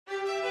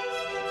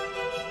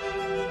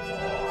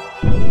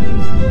I'm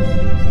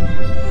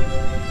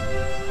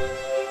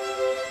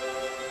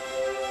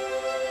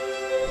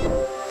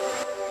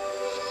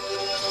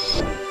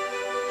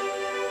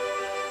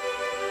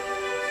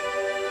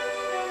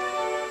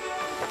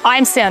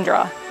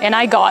Sandra, and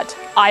I got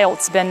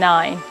IELTS Band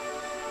 9.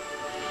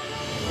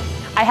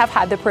 I have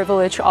had the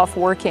privilege of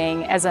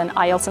working as an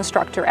IELTS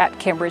instructor at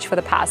Cambridge for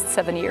the past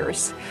 7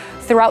 years.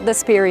 Throughout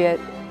this period,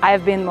 I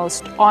have been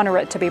most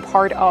honored to be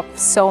part of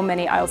so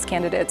many IELTS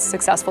candidates'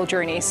 successful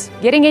journeys.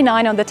 Getting a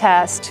 9 on the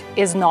test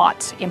is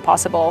not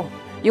impossible.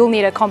 You'll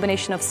need a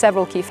combination of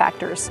several key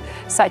factors,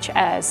 such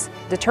as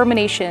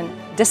determination,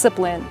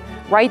 discipline,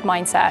 right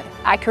mindset,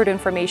 accurate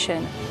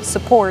information,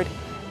 support,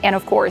 and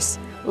of course,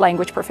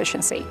 language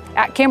proficiency.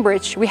 At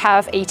Cambridge, we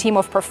have a team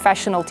of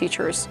professional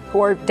teachers who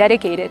are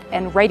dedicated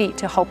and ready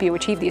to help you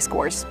achieve these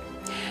scores.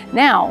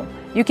 Now,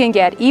 you can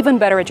get even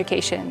better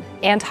education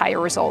and higher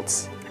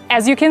results.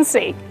 As you can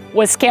see,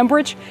 with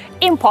Cambridge,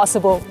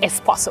 impossible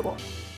is possible.